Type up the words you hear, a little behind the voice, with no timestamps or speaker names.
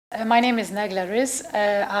My name is Nagla Riz.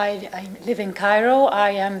 I live in Cairo. I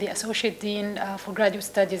am the Associate Dean for Graduate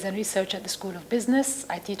Studies and Research at the School of Business.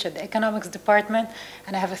 I teach at the Economics Department,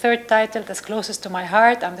 and I have a third title that's closest to my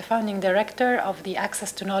heart. I'm the founding director of the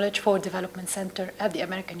Access to Knowledge for Development Center at the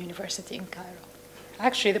American University in Cairo.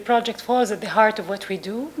 Actually, the project falls at the heart of what we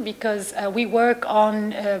do because we work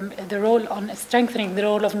on strengthening the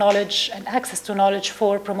role of knowledge and access to knowledge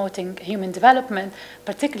for promoting human development,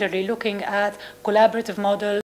 particularly looking at collaborative models